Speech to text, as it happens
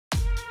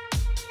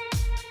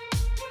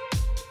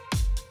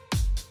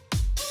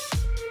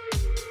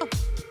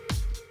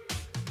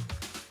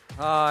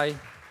Hi.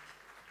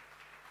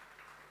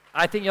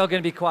 I think you're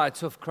going to be quite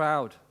a tough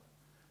crowd.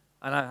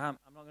 And I'm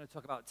not going to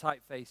talk about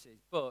typefaces,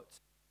 but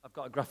I've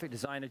got a graphic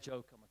designer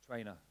joke on my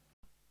trainer.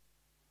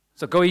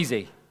 So go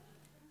easy.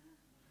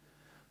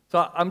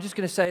 So I'm just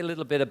going to say a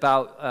little bit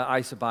about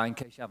Isobar in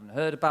case you haven't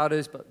heard about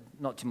us, but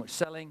not too much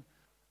selling.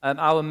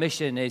 Our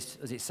mission is,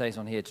 as it says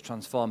on here, to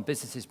transform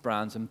businesses,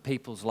 brands, and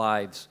people's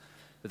lives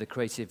with the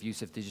creative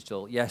use of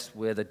digital. Yes,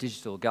 we're the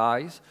digital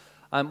guys.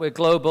 We're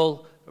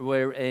global.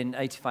 We're in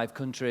 85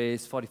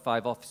 countries,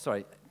 85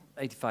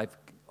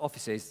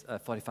 offices,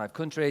 45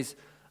 countries,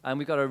 and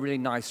we've got a really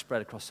nice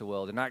spread across the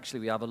world. And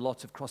actually, we have a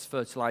lot of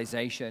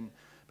cross-fertilization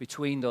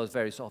between those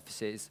various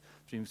offices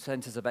through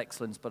centers of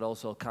excellence, but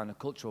also kind of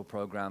cultural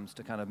programs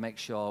to kind of make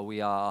sure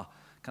we are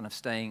kind of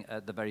staying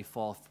at the very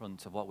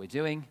forefront of what we're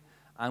doing.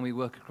 And we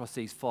work across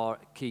these 4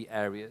 key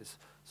areas.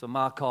 So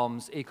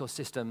Marcoms,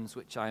 ecosystems,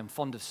 which I am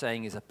fond of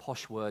saying is a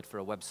posh word for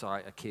a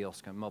website, a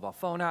kiosk, and mobile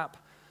phone app.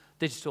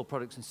 Digital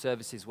products and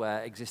services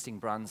where existing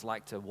brands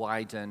like to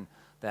widen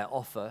their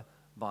offer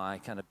by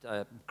kind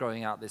of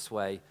growing out this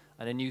way.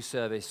 And a new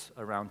service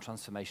around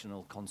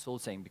transformational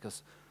consulting,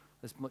 because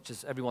as much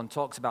as everyone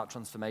talks about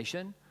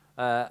transformation,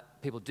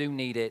 people do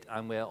need it,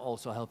 and we're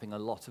also helping a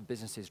lot of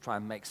businesses try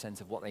and make sense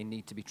of what they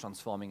need to be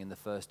transforming in the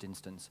first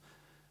instance.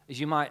 As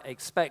you might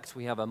expect,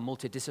 we have a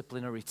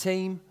multidisciplinary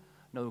team,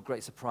 no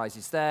great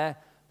surprises there,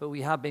 but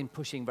we have been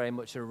pushing very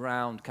much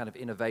around kind of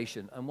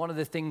innovation. And one of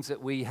the things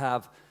that we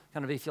have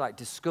kind of, if you like,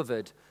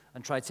 discovered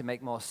and tried to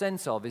make more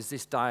sense of is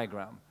this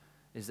diagram,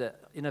 is that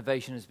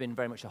innovation has been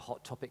very much a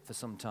hot topic for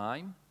some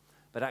time,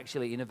 but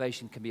actually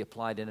innovation can be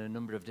applied in a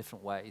number of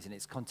different ways, and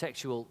it's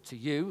contextual to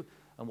you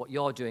and what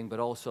you're doing, but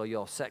also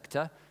your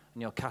sector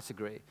and your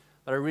category.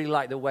 But I really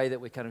like the way that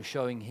we're kind of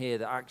showing here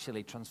that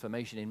actually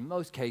transformation in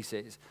most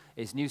cases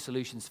is new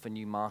solutions for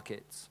new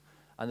markets.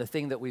 And the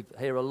thing that we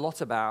hear a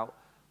lot about,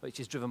 which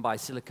is driven by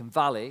Silicon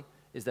Valley,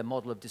 is the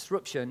model of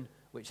disruption,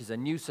 which is a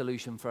new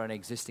solution for an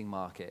existing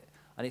market.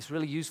 And it's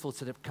really useful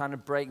to kind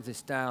of break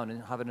this down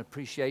and have an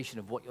appreciation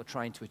of what you're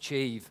trying to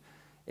achieve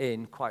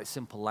in quite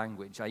simple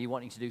language. Are you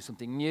wanting to do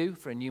something new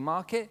for a new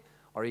market,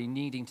 or are you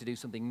needing to do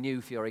something new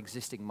for your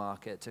existing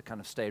market to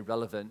kind of stay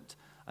relevant?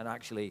 And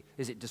actually,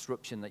 is it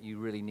disruption that you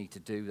really need to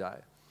do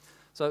that?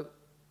 So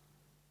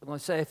I'm going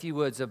to say a few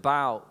words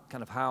about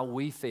kind of how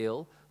we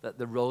feel that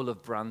the role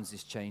of brands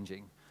is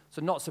changing.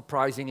 So not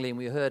surprisingly, and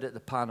we heard at the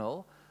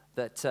panel,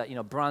 that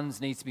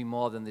brands need to be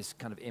more than this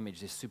kind of image,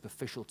 this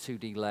superficial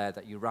 2D layer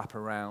that you wrap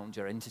around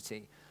your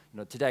entity.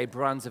 Today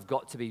brands have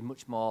got to be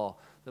much more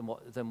than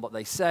what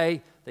they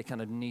say. They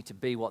kind of need to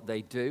be what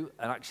they do.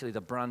 And actually, the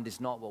brand is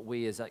not what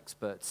we as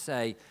experts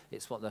say.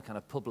 It's what the kind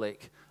of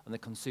public and the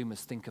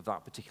consumers think of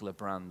that particular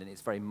brand. And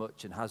it's very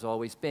much and has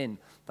always been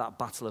that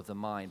battle of the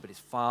mind. But it's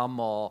far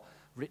more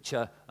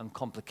richer and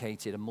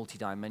complicated and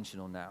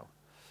multidimensional now.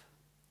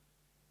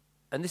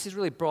 And this is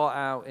really brought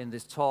out in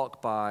this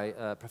talk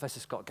by Professor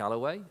Scott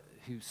Galloway,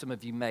 who some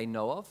of you may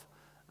know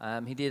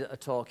of. He did a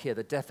talk here,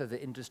 The Death of the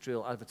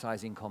Industrial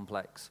Advertising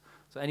Complex.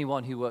 So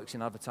anyone who works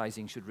in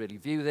advertising should really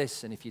view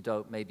this, and if you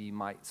don't, maybe you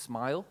might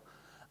smile.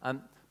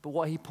 But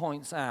what he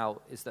points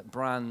out is that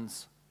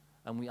brands,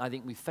 and I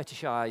think we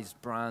fetishized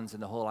brands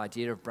and the whole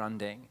idea of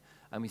branding,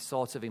 and we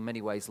sort of in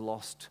many ways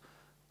lost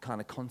kind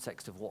of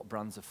context of what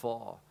brands are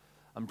for.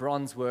 And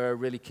brands were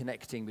really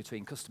connecting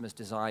between customers'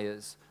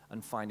 desires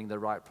and finding the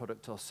right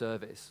product or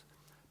service.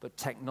 But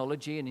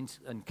technology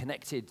and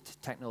connected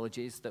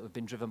technologies that have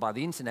been driven by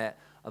the internet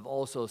have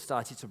also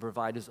started to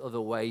provide us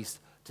other ways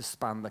to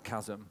span the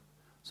chasm.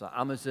 So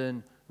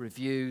Amazon,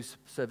 reviews,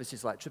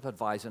 services like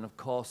TripAdvisor, and of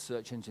course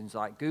search engines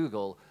like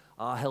Google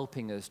are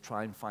helping us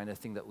try and find a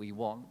thing that we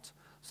want.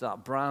 So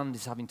that brand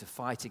is having to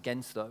fight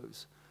against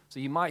those. So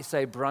you might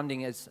say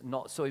branding is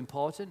not so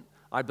important.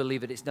 I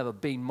believe that it's never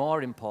been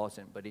more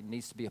important, but it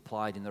needs to be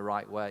applied in the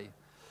right way.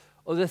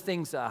 Other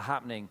things that are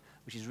happening,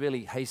 which is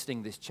really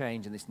hastening this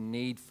change and this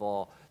need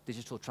for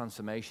digital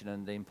transformation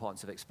and the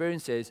importance of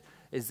experiences,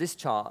 is this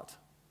chart.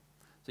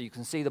 So you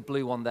can see the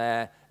blue one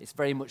there. It's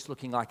very much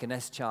looking like an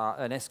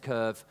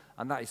S-curve,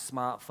 and that is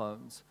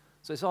smartphones.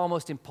 So it's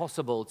almost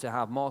impossible to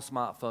have more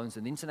smartphones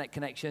than internet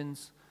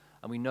connections,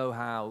 and we know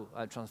how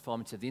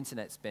transformative the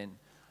internet's been.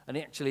 And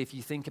actually, if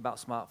you think about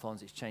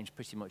smartphones, it's changed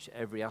pretty much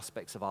every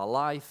aspect of our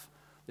life.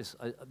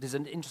 There's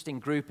an interesting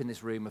group in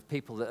this room of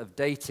people that have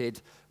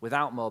dated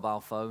without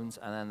mobile phones,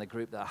 and then the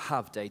group that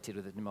have dated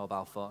with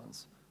mobile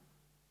phones.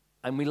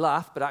 And we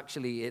laugh, but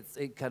actually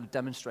it kind of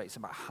demonstrates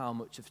about how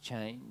much have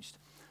changed.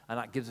 And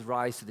that gives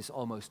rise to this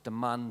almost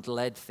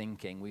demand-led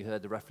thinking. We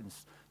heard the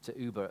reference to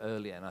Uber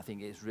earlier, and I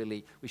think it's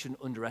really, we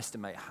shouldn't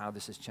underestimate how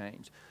this has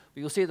changed.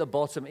 But you'll see at the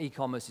bottom,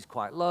 e-commerce is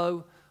quite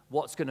low.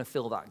 What's going to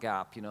fill that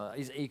gap?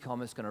 Is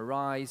e-commerce going to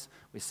rise?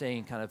 We're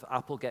seeing kind of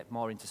Apple get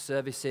more into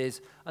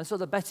services. And so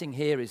the betting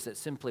here is that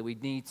simply we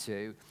need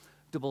to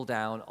double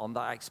down on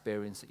that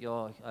experience that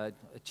you're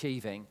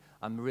achieving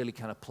and really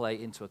kind of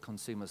play into a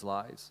consumer's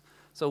lives.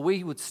 So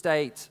we would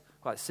state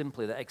quite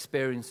simply that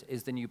experience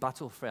is the new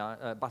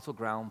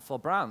battleground for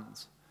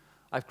brands.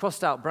 I've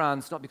crossed out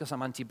brands not because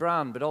I'm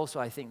anti-brand, but also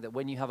I think that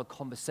when you have a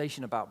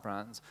conversation about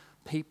brands,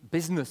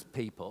 business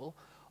people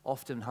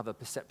often have a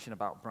perception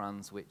about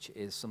brands which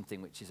is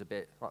something which is a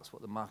bit, that's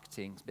what the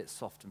marketing's a bit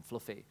soft and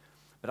fluffy.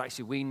 But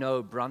actually we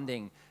know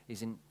branding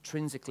is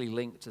intrinsically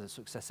linked to the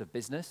success of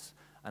business,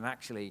 and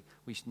actually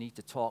we need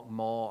to talk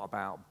more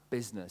about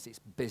business. It's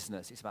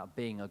business, it's about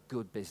being a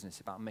good business,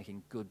 it's about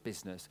making good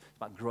business, it's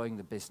about growing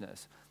the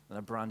business, and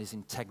a brand is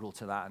integral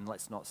to that, and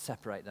let's not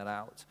separate that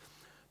out.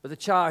 But the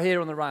chart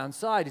here on the right-hand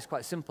side is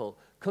quite simple.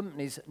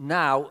 Companies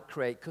now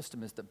create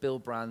customers that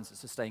build brands that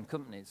sustain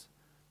companies.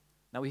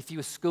 Now, if you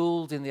were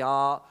schooled in the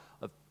art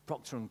of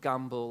Procter &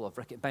 Gamble, of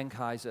Reckitt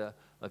Benckiser,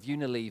 of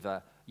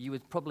Unilever, you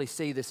would probably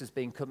see this as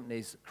being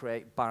companies that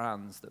create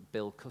brands that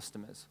build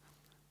customers.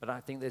 But I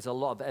think there's a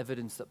lot of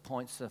evidence that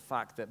points to the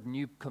fact that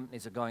new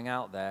companies are going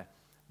out there,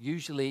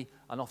 usually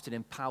and often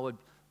empowered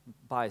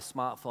by a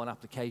smartphone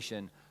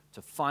application,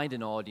 to find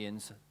an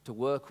audience, to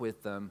work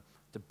with them,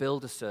 to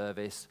build a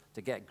service,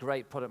 to get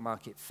great product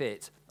market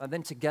fit, and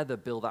then together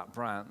build that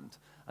brand,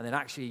 and then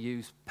actually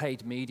use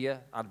paid media,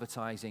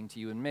 advertising to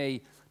you and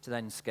me, to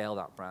then scale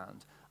that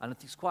brand. And I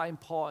think it's quite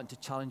important to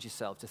challenge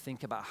yourself to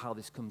think about how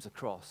this comes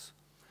across.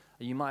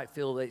 And you might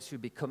feel that it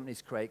should be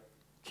companies create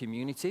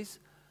communities,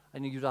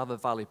 and you'd have a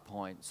valid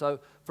point. So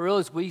for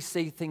us, we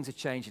see things are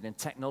changing, and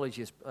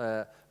technology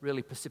has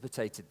really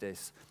precipitated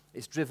this.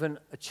 It's driven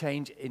a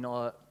change in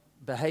our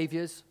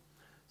behaviors.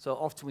 So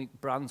often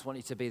brands want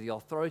you to be the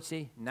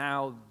authority.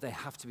 Now they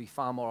have to be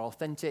far more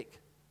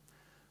authentic.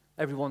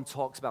 Everyone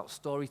talks about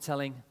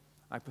storytelling.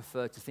 I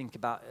prefer to think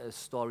about it as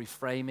story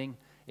framing,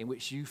 in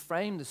which you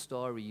frame the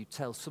story, you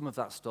tell some of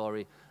that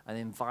story, and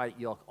invite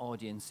your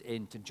audience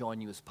in to join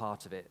you as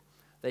part of it.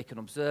 They can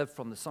observe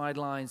from the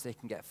sidelines, they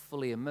can get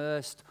fully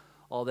immersed,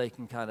 or they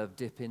can kind of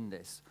dip in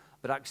this.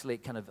 But actually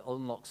it kind of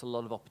unlocks a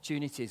lot of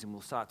opportunities, and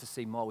we'll start to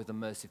see more with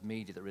immersive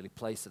media that really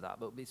plays to that.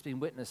 But it's been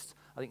witnessed,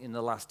 I think, in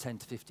the last 10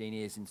 to 15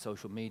 years in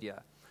social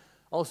media.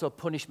 Also,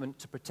 punishment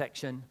to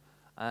protection.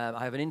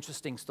 I have an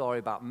interesting story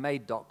about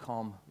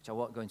Made.com, which I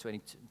won't go into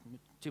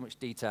too much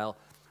detail,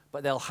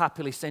 but they'll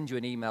happily send you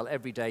an email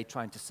every day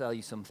trying to sell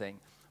you something.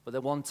 But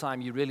the one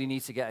time you really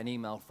need to get an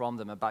email from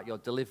them about your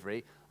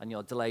delivery and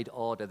your delayed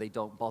order, they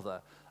don't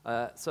bother.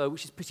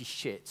 Which is pretty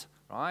shit,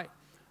 right?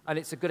 And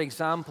it's a good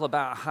example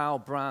about how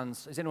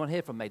brands... Is anyone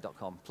here from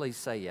Made.com? Please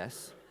say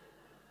yes.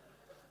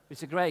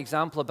 It's a great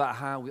example about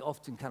how we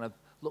often kind of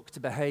look to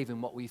behave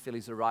in what we feel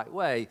is the right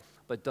way,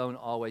 but don't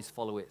always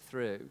follow it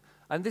through.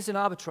 And there's an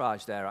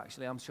arbitrage there,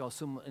 actually. I'm sure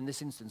in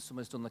this instance,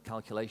 someone's done the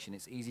calculation.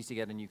 It's easy to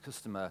get a new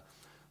customer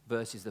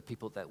versus the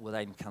people that will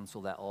then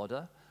cancel their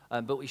order.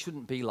 But we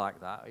shouldn't be like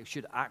that. It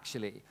should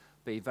actually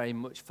be very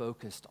much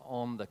focused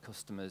on the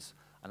customers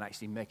and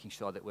actually making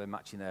sure that we're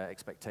matching their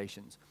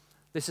expectations.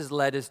 This has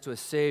led us to a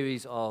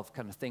series of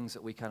kind of things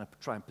that we kind of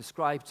try and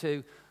prescribe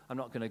to. I'm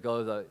not going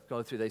to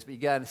go through these, but you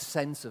get a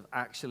sense of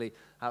actually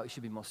how it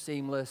should be more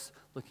seamless,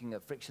 looking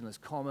at frictionless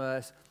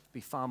commerce, be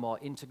far more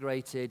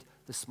integrated,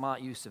 the smart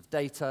use of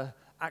data,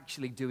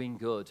 actually doing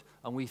good.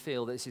 And we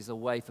feel this is a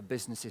way for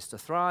businesses to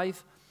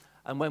thrive.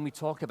 And when we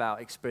talk about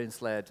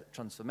experience-led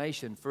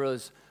transformation, for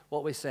us,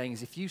 what we're saying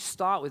is if you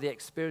start with the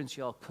experience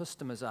your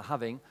customers are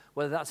having,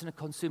 whether that's in a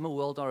consumer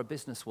world or a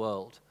business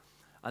world,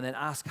 and then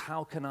ask,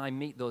 how can I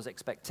meet those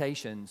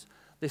expectations,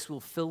 this will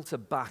filter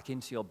back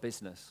into your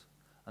business.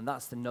 And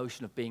that's the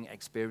notion of being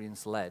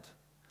experience-led.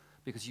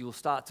 Because you will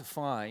start to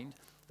find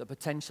that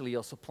potentially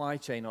your supply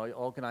chain or your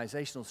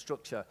organizational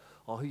structure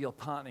or who you're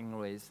partnering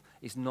with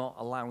is not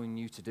allowing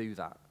you to do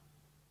that.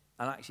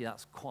 And actually,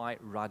 that's quite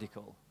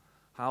radical.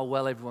 How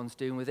well everyone's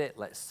doing with it,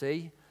 let's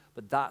see.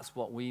 But that's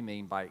what we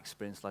mean by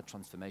experience-led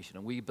transformation.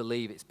 And we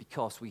believe it's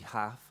because we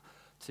have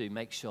to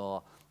make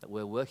sure that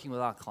we're working with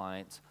our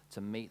clients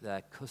to meet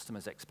their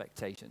customers'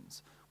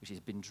 expectations, which has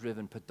been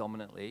driven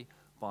predominantly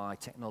by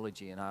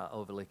technology in our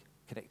overly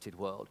connected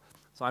world.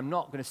 So I'm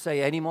not going to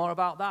say any more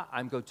about that.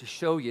 I'm going to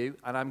show you,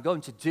 and I'm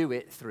going to do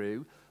it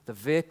through the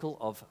vehicle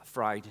of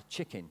fried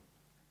chicken.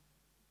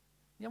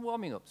 Yeah,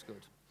 warming up's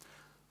good.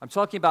 I'm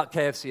talking about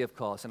KFC, of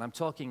course, and I'm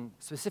talking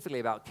specifically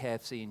about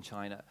KFC in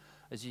China.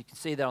 As you can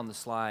see there on the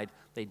slide,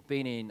 they'd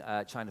been in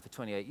China for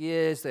 28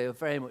 years. They were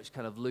very much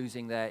kind of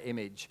losing their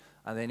image,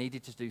 and they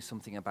needed to do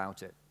something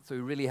about it. So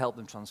we really helped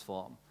them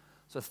transform.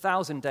 So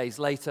 1,000 days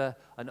later,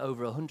 and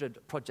over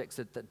 100 projects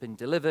that had been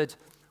delivered,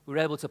 we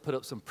were able to put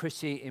up some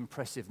pretty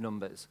impressive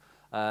numbers.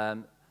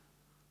 So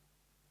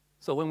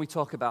when we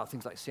talk about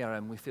things like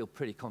CRM, we feel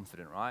pretty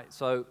confident, right?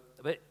 So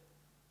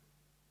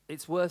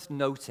it's worth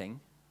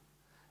noting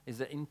is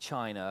that in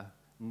China,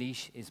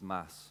 niche is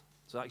mass.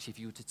 So actually, if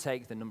you were to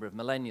take the number of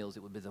millennials,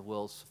 it would be the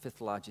world's 5th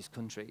largest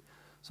country.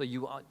 So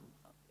you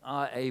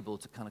are able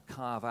to kind of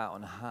carve out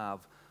and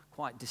have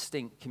quite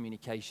distinct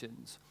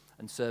communications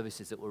and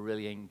services that will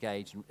really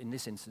engage, in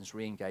this instance,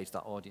 re-engage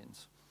that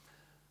audience.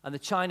 And the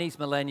Chinese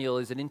millennial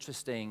is an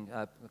interesting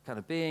kind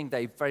of being.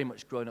 They've very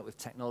much grown up with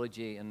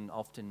technology, and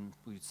often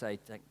we would say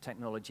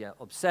technology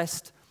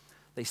obsessed.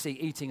 They see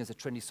eating as a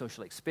trendy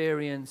social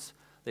experience.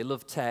 They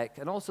love tech,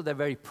 and also they're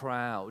very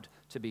proud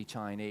to be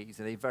Chinese,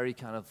 and they very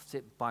kind of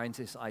buy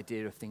into this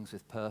idea of things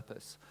with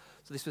purpose.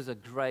 So this was a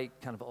great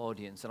kind of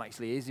audience, and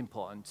actually it is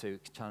important to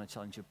try to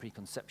challenge your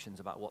preconceptions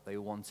about what they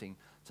were wanting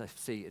to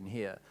see and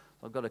hear.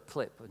 So I've got a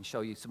clip and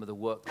show you some of the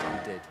work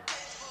that we did.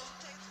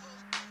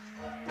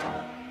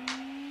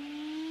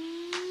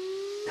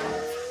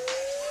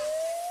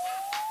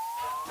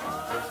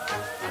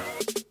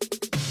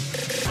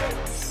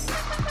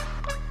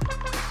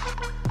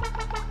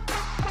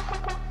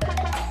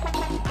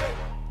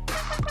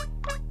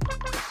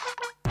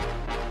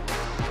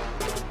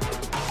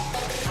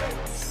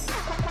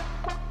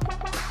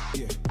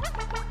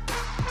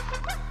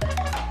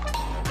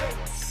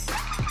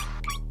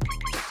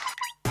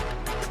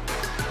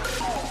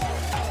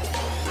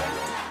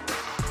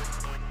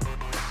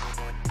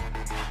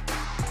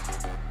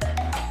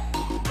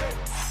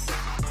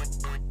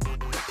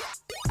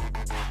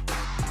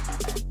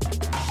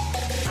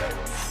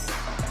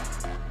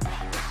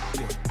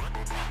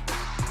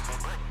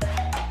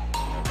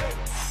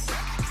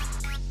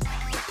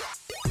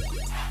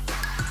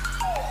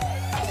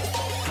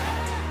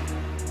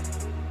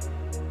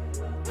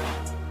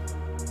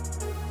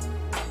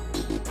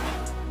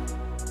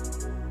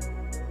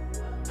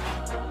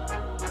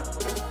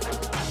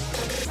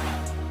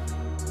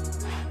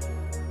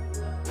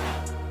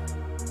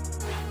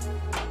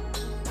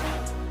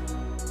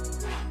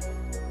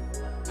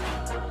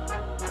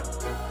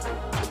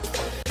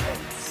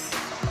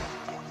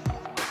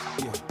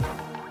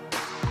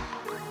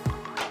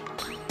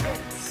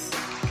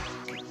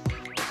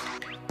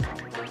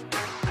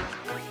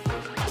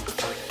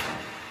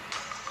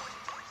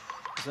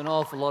 An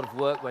awful lot of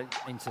work went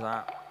into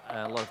that,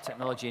 a lot of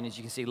technology, and as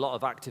you can see, a lot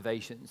of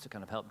activations to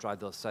kind of help drive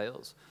those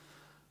sales.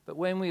 But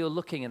when we were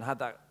looking and had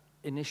that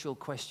initial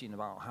question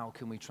about how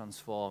can we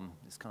transform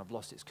this kind of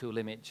lost its cool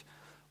image,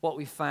 what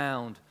we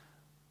found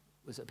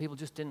was that people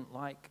just didn't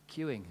like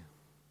queuing.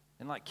 They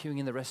didn't like queuing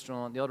in the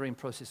restaurant. The ordering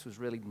process was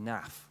really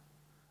naff,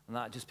 and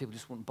that just people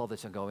just wouldn't bother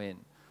to go in.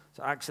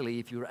 So actually,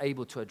 if you were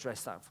able to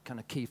address that kind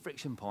of key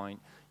friction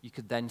point, you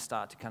could then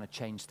start to kind of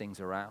change things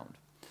around.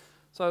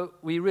 So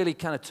we really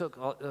kind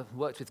of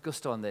worked with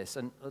gusto on this,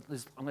 and I'm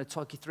going to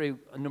talk you through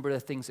a number of the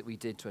things that we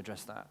did to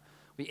address that.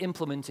 We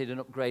implemented and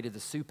upgraded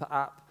the Super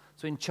app.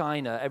 So in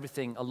China,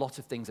 a lot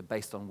of things are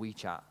based on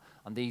WeChat,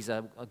 and these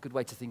are a good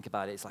way to think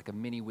about it. It's like a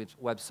mini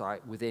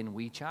website within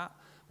WeChat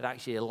that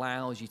actually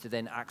allows you to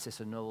then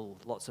access and know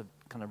lots of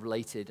kind of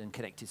related and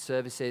connected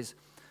services.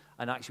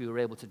 And actually, we were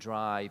able to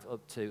drive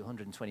up to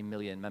 120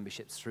 million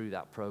memberships through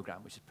that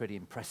program, which is pretty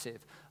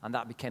impressive. And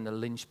that became the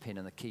linchpin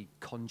and the key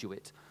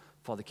conduit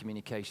for the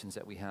communications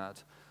that we had.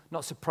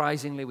 Not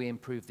surprisingly, we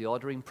improved the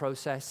ordering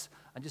process,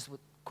 and just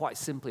quite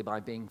simply by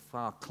being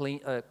far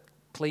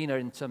cleaner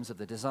in terms of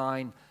the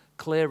design,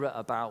 clearer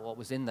about what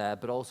was in there,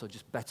 but also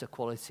just better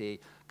quality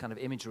kind of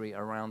imagery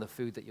around the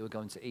food that you were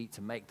going to eat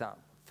to make that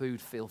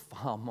food feel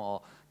far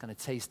more kind of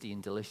tasty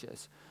and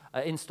delicious.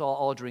 In-store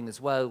ordering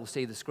as well, we'll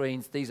see the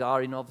screens. These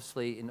are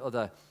obviously in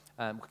other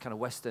kind of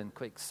Western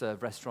quick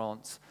serve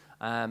restaurants.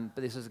 But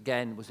this was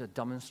a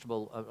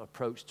demonstrable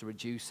approach to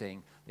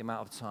reducing the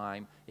amount of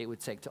time it would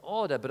take to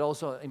order, but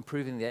also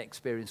improving the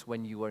experience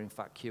when you were in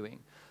fact queuing.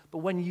 But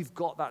when you've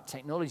got that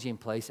technology in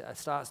place, it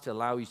starts to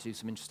allow you to do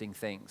some interesting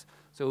things.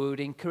 So we would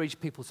encourage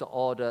people to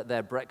order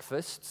their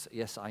breakfasts,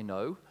 yes, I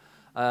know,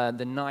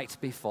 the night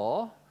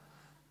before,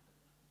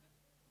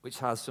 which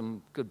has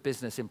some good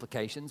business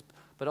implications.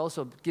 But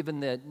also, given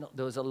there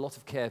was a lot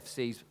of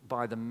KFCs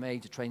by the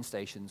major train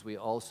stations, we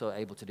are also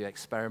able to do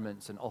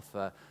experiments and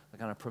offer the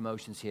kind of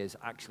promotions here is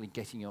actually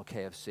getting your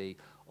KFC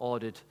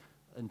ordered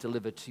and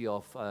delivered to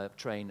your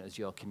train as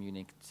you're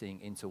commuting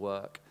into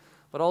work.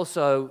 But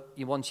also,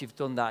 once you've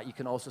done that, you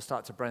can also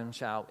start to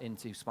branch out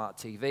into smart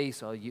TV,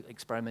 so you're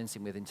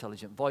experimenting with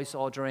intelligent voice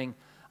ordering,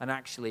 and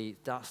actually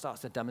that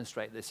starts to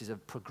demonstrate this is a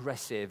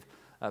progressive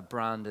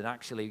brand, and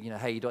actually,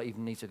 hey, you don't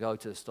even need to go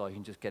to the store, you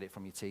can just get it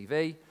from your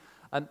TV.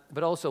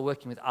 But also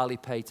working with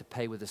Alipay to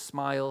pay with a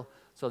smile.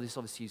 So this is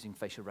obviously using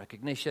facial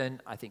recognition.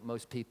 I think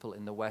most people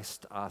in the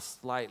West are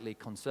slightly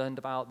concerned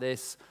about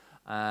this.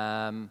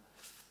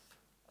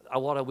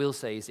 What I will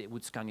say is it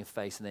would scan your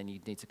face and then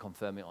you'd need to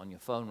confirm it on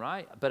your phone,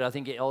 right? But I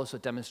think it also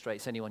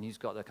demonstrates anyone who's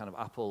got the kind of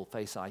Apple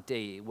Face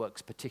ID, it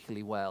works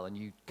particularly well and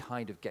you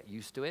kind of get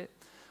used to it.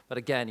 But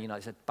again,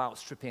 it's about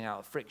stripping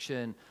out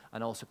friction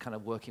and also kind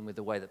of working with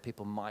the way that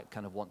people might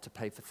kind of want to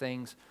pay for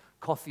things.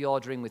 Coffee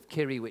ordering with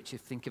Kiri, which you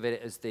think of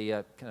it as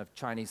the kind of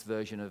Chinese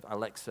version of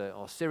Alexa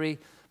or Siri.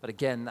 But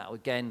again,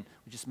 we're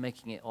just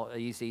making it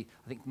easy.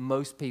 I think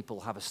most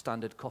people have a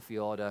standard coffee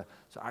order,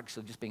 so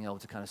actually just being able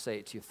to kind of say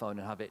it to your phone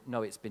and have it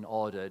know it's been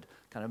ordered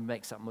kind of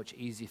makes that much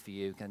easier for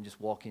you. You can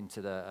just walk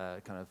into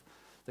the kind of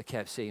the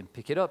KFC and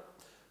pick it up.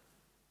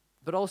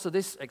 But also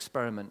this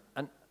experiment,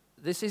 and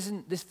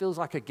this feels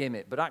like a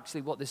gimmick, but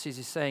actually what this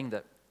is saying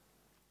that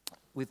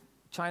with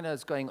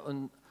China's going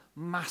on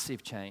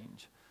massive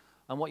change.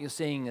 And what you're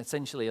seeing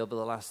essentially over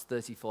the last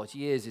 30, 40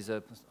 years is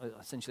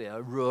essentially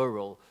a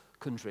rural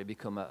country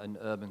become an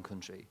urban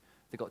country.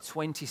 They've got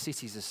 20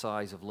 cities the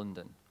size of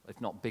London,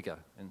 if not bigger,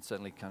 and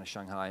certainly kind of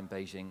Shanghai and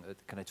Beijing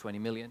at kind of 20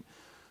 million.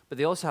 But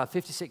they also have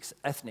 56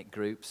 ethnic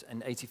groups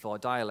and 84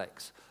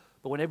 dialects.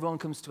 But when everyone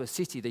comes to a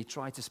city, they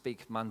try to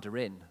speak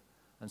Mandarin.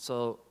 And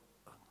so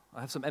I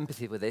have some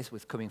empathy with this,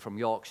 with coming from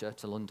Yorkshire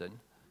to London.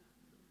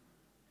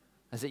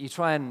 Is that you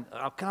try and,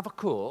 can I have a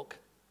Coke?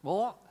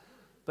 What?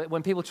 But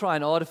when people try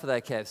and order for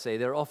their KFC,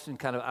 they're often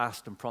kind of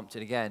asked and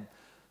prompted again.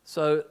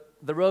 So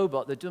the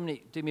robot, the Do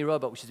Me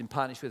robot, which is in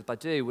partnership with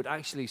Baidu, would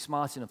actually be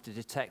smart enough to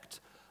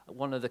detect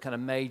one of the kind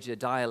of major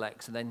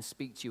dialects and then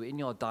speak to you in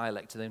your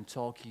dialect and then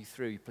talk you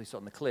through, you probably saw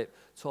it on the clip,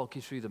 talk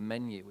you through the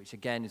menu, which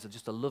again is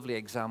just a lovely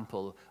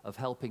example of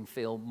helping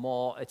feel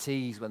more at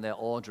ease when they're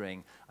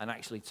ordering and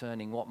actually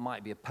turning what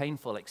might be a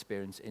painful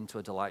experience into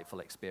a delightful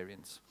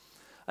experience.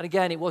 And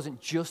again, it wasn't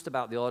just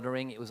about the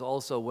ordering, it was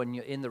also when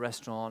you're in the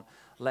restaurant,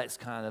 let's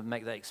kind of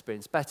make that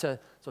experience better.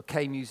 So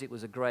K-Music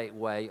was a great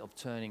way of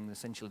turning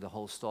essentially the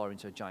whole store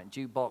into a giant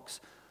jukebox.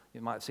 You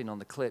might have seen on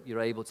the clip,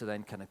 you're able to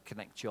then kind of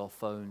connect your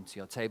phone to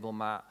your table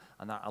mat,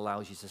 and that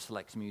allows you to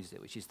select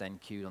music, which is then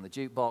cued on the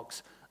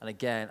jukebox. And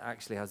again,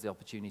 actually has the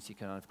opportunity to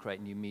kind of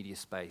create new media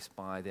space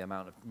by the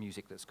amount of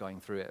music that's going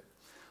through it.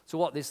 So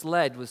what this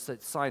led was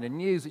that Sign and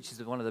News, which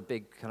is one of the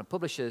big kind of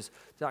publishers,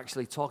 to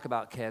actually talk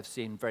about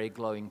KFC in very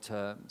glowing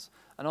terms,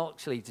 and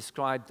actually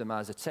described them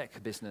as a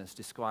tech business,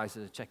 disguised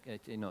as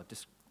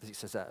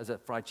as a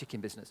fried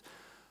chicken business.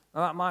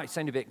 Now that might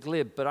sound a bit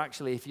glib, but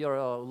actually if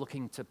you're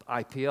looking to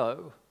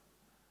IPO,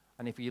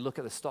 and if you look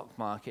at the stock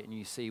market and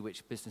you see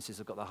which businesses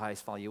have got the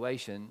highest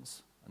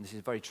valuations, and this is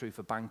very true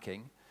for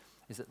banking,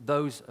 is that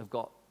those have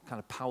got kind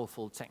of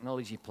powerful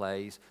technology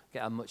plays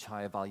get a much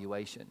higher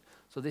valuation.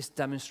 So this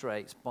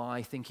demonstrates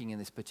by thinking in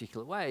this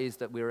particular way is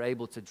that we're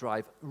able to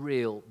drive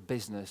real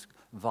business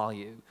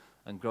value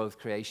and growth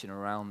creation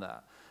around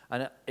that.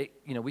 And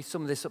we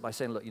sum this up by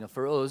saying, look,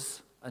 for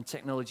us, and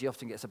technology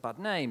often gets a bad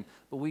name,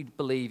 but we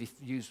believe if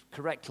used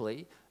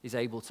correctly is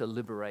able to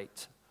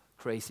liberate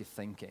creative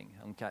thinking.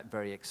 I'm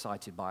very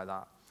excited by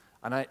that.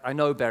 And I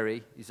know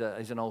Barry, he's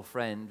an old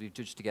friend, we've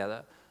judged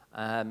together,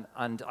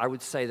 and I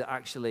would say that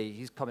actually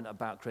his comment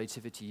about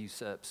creativity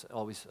usurps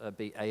always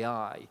be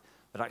AI,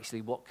 but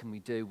actually what can we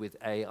do with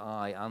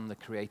AI and the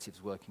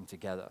creatives working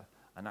together?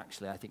 And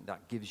actually I think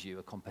that gives you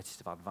a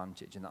competitive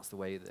advantage, and that's the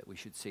way that we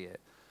should see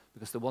it.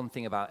 Because the one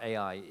thing about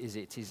AI is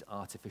it is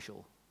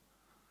artificial,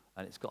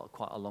 and it's got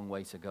quite a long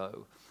way to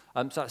go.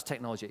 So that's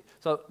technology.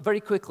 So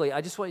very quickly, I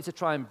just wanted to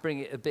try and bring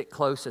it a bit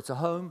closer to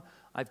home.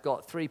 I've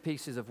got 3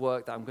 pieces of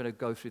work that I'm going to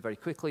go through very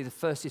quickly. The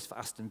first is for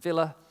Aston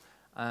Villa.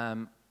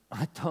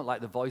 I don't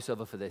like the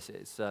voiceover for this.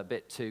 It's a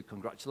bit too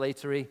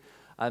congratulatory.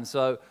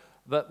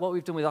 But what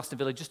we've done with Aston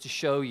Villa, just to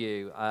show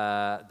you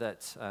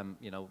that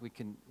we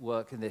can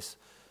work in this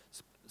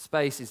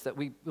space, is that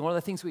one of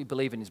the things that we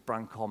believe in is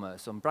brand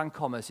commerce. And brand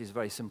commerce is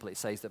very simple. It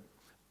says that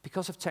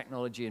because of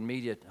technology and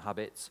media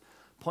habits,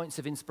 points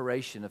of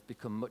inspiration have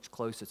become much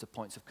closer to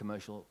points of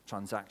commercial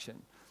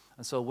transaction.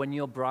 And so when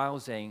you're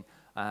browsing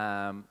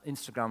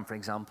Instagram, for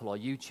example, or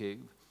YouTube,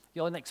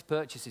 your next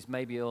purchase is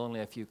maybe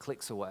only a few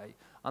clicks away.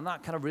 And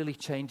that kind of really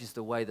changes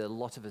the way that a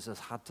lot of us have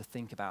had to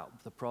think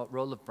about the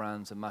role of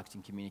brands and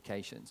marketing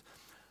communications.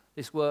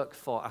 This work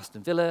for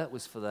Aston Villa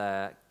was for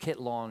their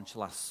kit launch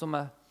last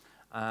summer.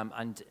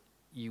 And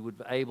you would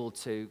be able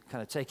to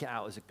kind of take it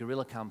out as a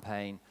guerrilla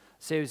campaign,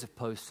 series of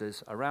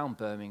posters around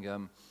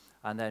Birmingham,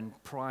 and then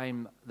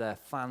prime their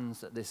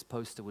fans that this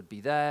poster would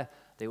be there.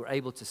 They were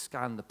able to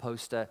scan the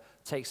poster,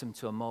 takes them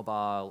to a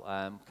mobile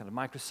kind of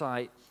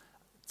microsite,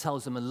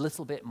 tells them a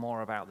little bit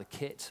more about the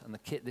kit. And the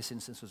kit, this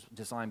instance, was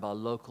designed by a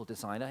local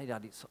designer. It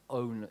had its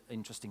own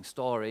interesting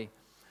story.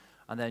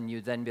 And then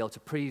you'd then be able to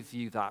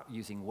preview that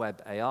using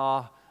web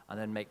AR and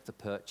then make the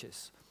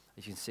purchase.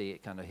 As you can see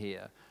it kind of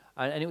here.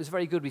 And it was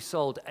very good. We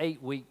sold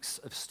 8 weeks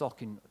of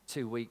stock in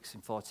 2 weeks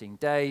in 14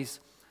 days.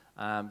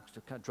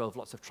 Drove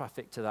lots of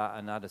traffic to that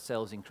and had a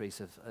sales increase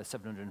of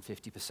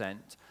 750%.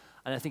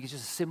 And I think it's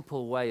just a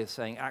simple way of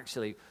saying,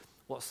 actually,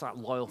 what's that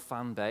loyal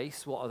fan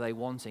base? What are they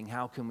wanting?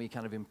 How can we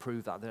kind of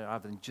improve that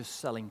rather than just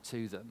selling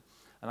to them?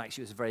 And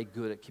actually, it was very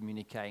good at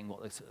communicating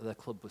what the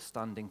club was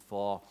standing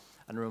for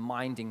and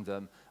reminding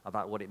them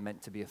about what it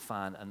meant to be a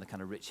fan and the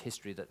kind of rich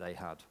history that they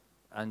had.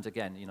 And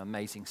again,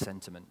 amazing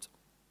sentiment.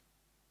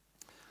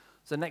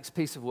 So the next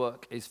piece of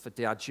work is for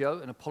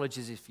Diageo, and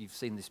apologies if you've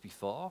seen this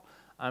before.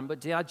 But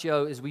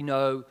Diageo, as we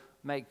know,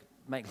 make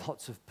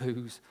lots of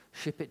booze,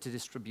 ship it to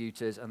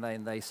distributors, and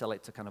then they sell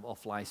it to kind of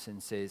off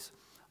licenses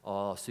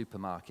or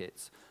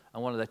supermarkets.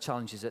 And one of the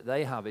challenges that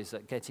they have is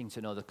that getting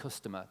to know the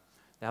customer.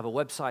 They have a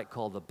website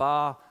called The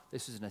Bar.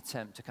 This is an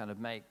attempt to kind of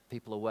make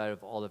people aware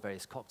of all the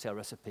various cocktail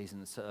recipes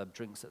and the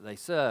drinks that they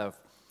serve.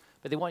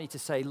 But they want you to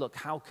say, look,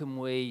 how can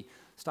we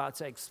start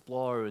to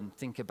explore and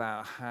think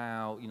about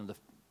how the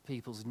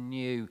people's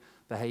new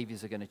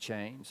behaviors are going to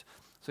change?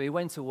 So we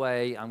went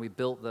away and we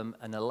built them,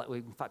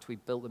 in fact, we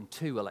built them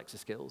 2 Alexa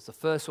skills. The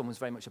first one was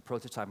very much a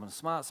prototype on a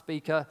smart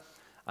speaker,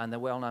 and the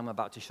one I'm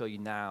about to show you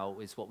now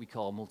is what we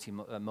call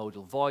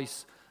multimodal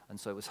voice, and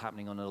so it was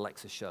happening on an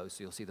Alexa show,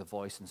 so you'll see the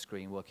voice and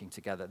screen working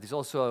together. There's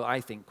also, I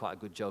think, quite a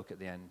good joke at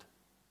the end.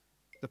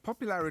 The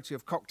popularity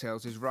of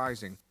cocktails is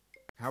rising.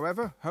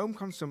 However, home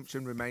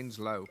consumption remains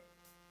low.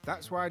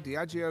 That's why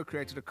Diageo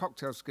created a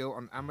cocktail skill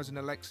on Amazon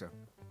Alexa,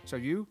 so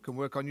you can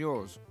work on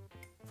yours.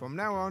 From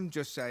now on,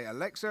 just say,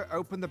 Alexa,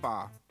 open the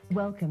bar.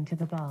 Welcome to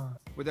the bar.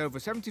 With over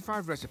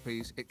 75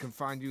 recipes, it can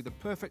find you the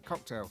perfect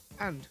cocktail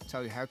and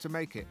tell you how to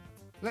make it.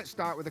 Let's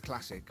start with a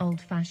classic.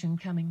 Old-fashioned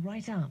coming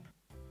right up.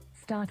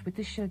 Start with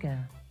the sugar.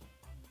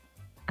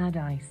 Add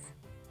ice.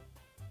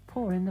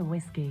 Pour in the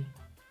whiskey.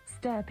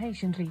 Stir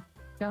patiently.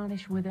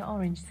 Garnish with the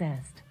orange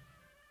zest.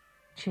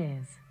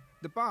 Cheers.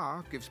 The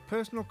bar gives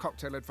personal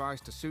cocktail advice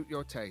to suit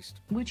your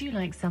taste. Would you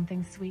like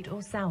something sweet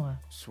or sour?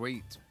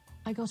 Sweet.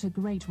 I got a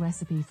great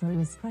recipe for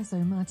an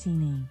espresso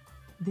martini.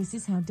 This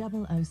is how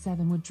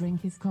 007 would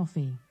drink his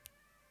coffee.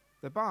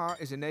 The bar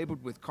is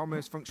enabled with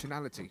commerce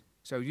functionality,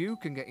 so you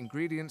can get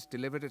ingredients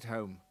delivered at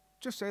home.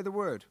 Just say the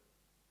word.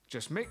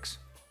 Just mix,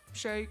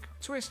 shake,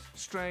 twist,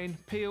 strain,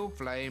 peel,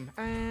 flame,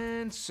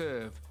 and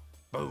serve.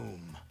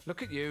 Boom.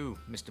 Look at you,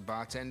 Mr.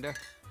 Bartender.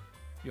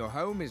 Your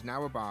home is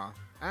now a bar,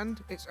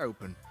 and it's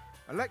open.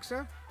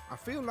 Alexa, I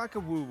feel like a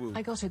woo-woo.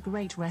 I got a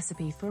great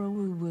recipe for a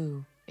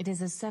woo-woo. It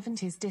is a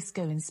 70s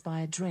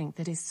disco-inspired drink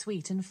that is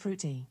sweet and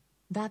fruity.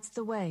 That's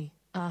the way.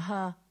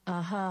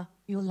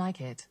 You'll like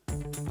it.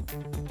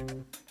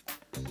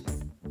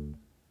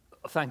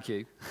 Thank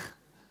you.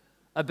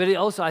 But it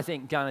also, I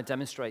think, kind of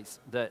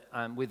demonstrates that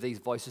with these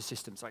voice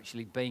assistants,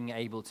 actually being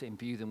able to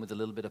imbue them with a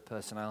little bit of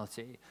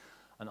personality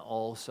and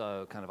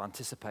also kind of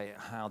anticipate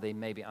how they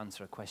maybe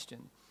answer a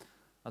question.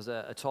 I was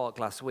at a talk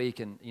last week,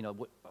 and you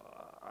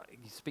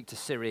speak to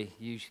Siri. If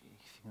you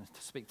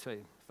speak to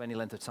it for any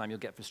length of time, you'll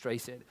get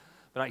frustrated.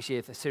 But actually,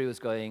 if Siri was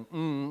going,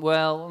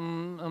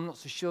 I'm not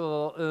so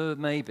sure,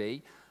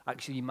 maybe,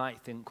 actually you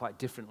might think quite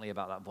differently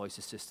about that voice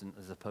assistant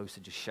as opposed to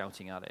just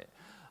shouting at it.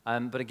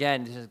 But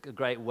again, this is a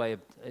great way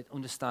of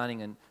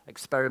understanding and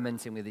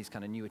experimenting with these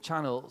kind of newer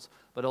channels,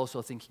 but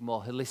also thinking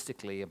more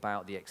holistically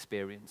about the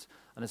experience.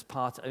 And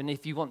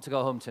if you want to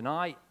go home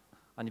tonight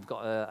and you've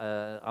got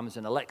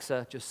Amazon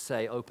Alexa, just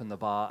say open the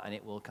bar and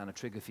it will kind of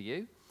trigger for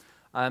you.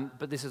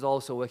 But this is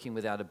also working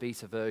with a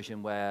beta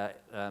version where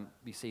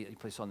you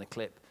put this on the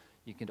clip,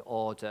 you can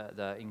order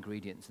the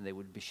ingredients and they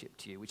would be shipped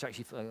to you, which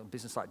actually for a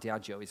business like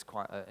Diageo is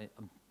quite a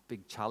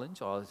big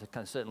challenge, or it's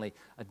kind of certainly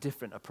a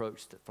different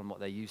approach from what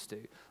they're used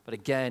to. But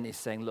again, it's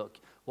saying, look,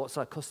 what's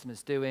our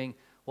customers doing?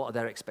 What are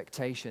their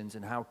expectations?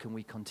 And how can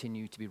we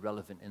continue to be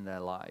relevant in their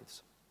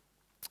lives?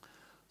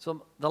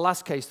 So the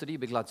last case study,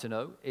 you'll be glad to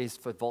know, is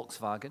for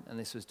Volkswagen, and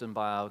this was done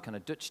by our kind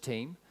of Dutch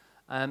team.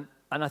 And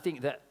I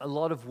think that a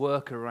lot of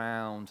work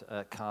around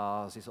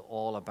cars is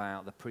all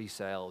about the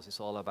pre-sales, it's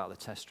all about the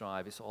test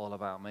drive, it's all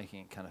about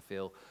making it kind of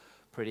feel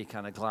pretty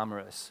kind of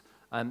glamorous.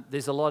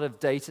 There's a lot of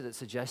data that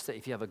suggests that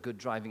if you have a good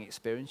driving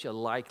experience, you're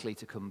likely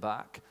to come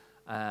back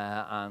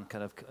and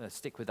kind of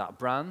stick with that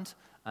brand,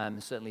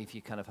 certainly if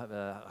you kind of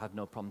have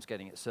no problems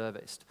getting it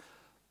serviced.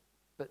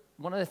 But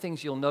one of the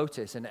things you'll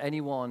notice, and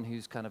anyone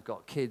who's kind of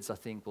got kids, I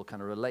think, will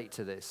kind of relate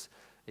to this,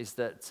 is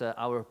that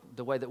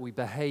the way that we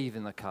behave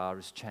in the car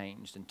has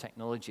changed, and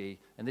technology,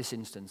 in this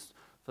instance,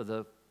 for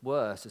the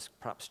worse, has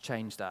perhaps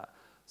changed that.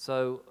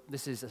 So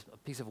this is a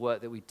piece of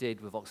work that we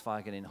did with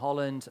Volkswagen in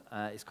Holland.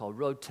 It's called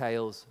Road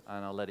Tales,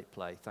 and I'll let it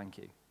play. Thank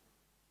you.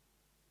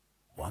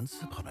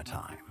 Once upon a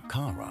time,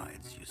 car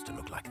rides used to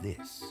look like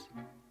this.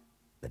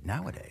 But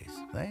nowadays,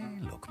 they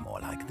look more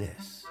like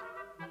this.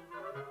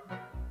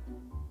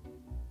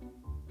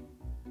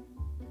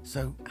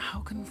 So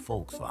how can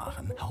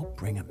Volkswagen help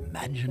bring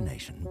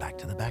imagination back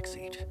to the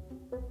backseat?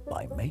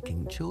 By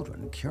making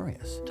children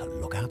curious to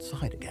look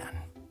outside again.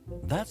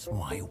 That's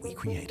why we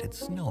created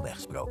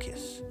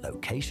Snelwegsprookjes,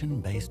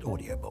 location-based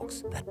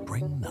audiobooks that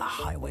bring the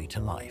highway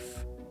to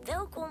life.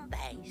 Welkom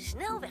bij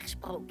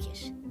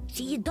Snelwegsprookjes.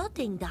 Zie je dat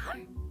ding daar?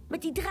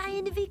 Met die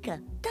draaiende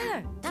wieken.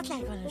 Daar, dat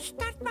lijkt wel een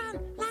startbaan.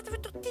 Laten we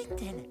tot 10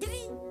 tellen.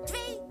 3,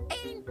 2,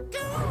 1,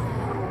 go!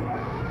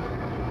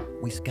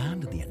 We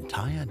scanned the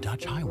entire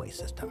Dutch highway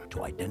system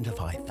to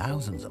identify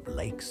thousands of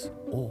lakes,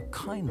 all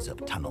kinds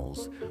of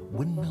tunnels,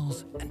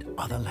 windmills, and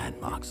other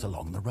landmarks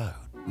along the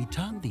road. We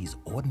turned these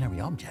ordinary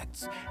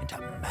objects into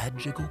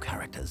magical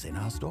characters in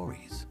our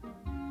stories.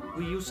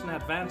 We used an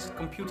advanced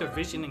computer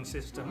visioning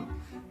system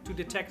to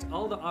detect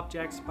all the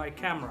objects by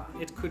camera.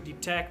 It could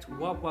detect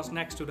what was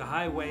next to the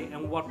highway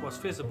and what was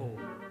visible.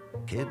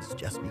 Kids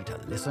just need to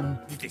listen.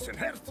 Dit is een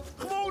hert.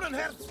 Gewoon een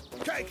hert.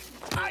 Kijk.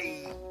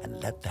 Ai.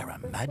 And let their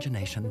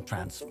imagination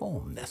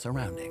transform their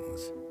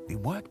surroundings. We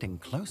worked in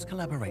close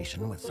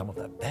collaboration with some of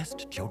the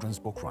best children's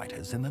book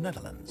writers in the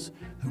Netherlands,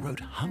 who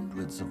wrote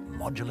hundreds of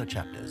modular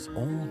chapters,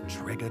 all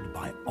triggered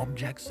by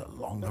objects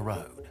along the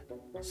road.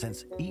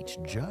 Since each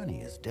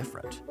journey is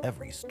different,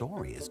 every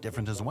story is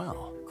different as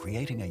well,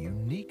 creating a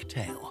unique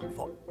tale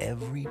for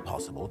every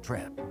possible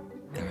trip.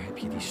 Daar heb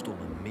je die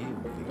stomme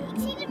meeuw weer. Ik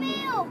zie de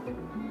meeuw!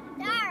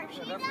 Daar,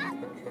 zie je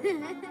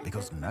dat?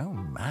 Because no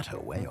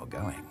matter where you're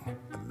going,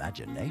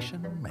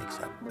 imagination makes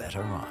a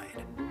better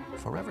ride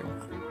for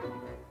everyone.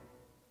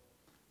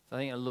 I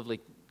think a lovely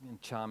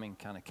and charming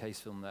kind of case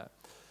film there.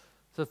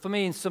 So for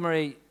me, in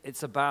summary,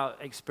 it's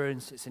about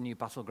experience. It's a new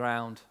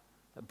battleground.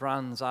 That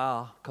brands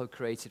are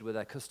co-created with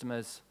their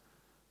customers.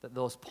 That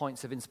those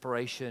points of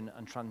inspiration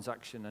and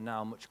transaction are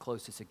now much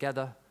closer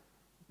together,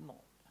 not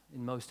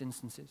in most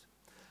instances.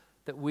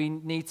 That we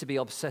need to be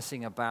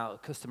obsessing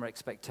about customer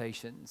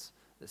expectations.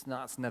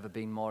 That's never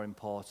been more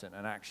important.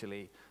 And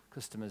actually,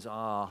 customers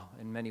are,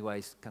 in many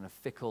ways, kind of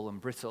fickle and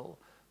brittle.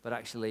 But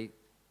actually,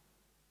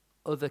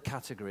 other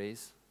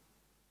categories,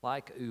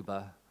 like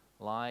Uber,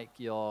 like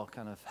your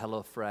kind of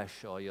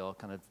HelloFresh or your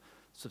kind of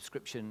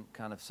subscription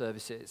kind of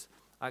services,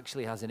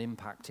 actually has an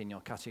impact in your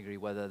category,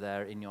 whether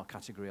they're in your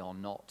category or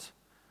not.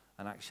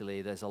 And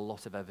actually, there's a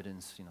lot of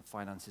evidence,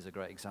 finance is a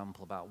great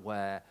example about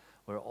where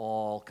we're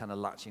all kind of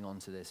latching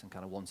onto this and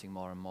kind of wanting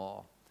more and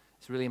more.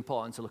 It's really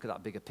important to look at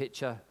that bigger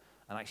picture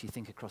and actually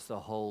think across the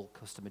whole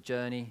customer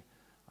journey.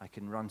 I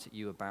can rant at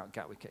you about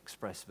Gatwick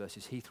Express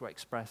versus Heathrow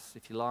Express,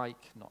 if you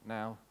like, not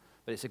now.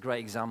 But it's a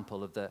great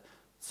example of the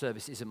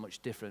service isn't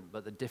much different,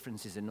 but the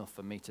difference is enough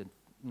for me to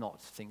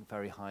not think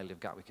very highly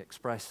of Gatwick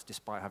Express,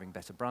 despite having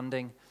better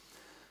branding.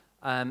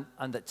 And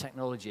that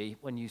technology,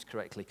 when used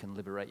correctly, can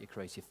liberate your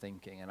creative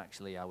thinking. And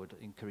actually, I would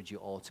encourage you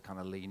all to kind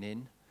of lean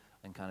in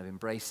and kind of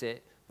embrace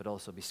it, but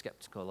also be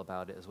skeptical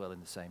about it as well in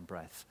the same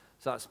breath.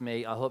 So that's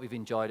me. I hope you've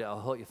enjoyed it. I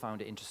hope you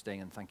found it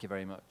interesting, and thank you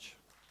very much.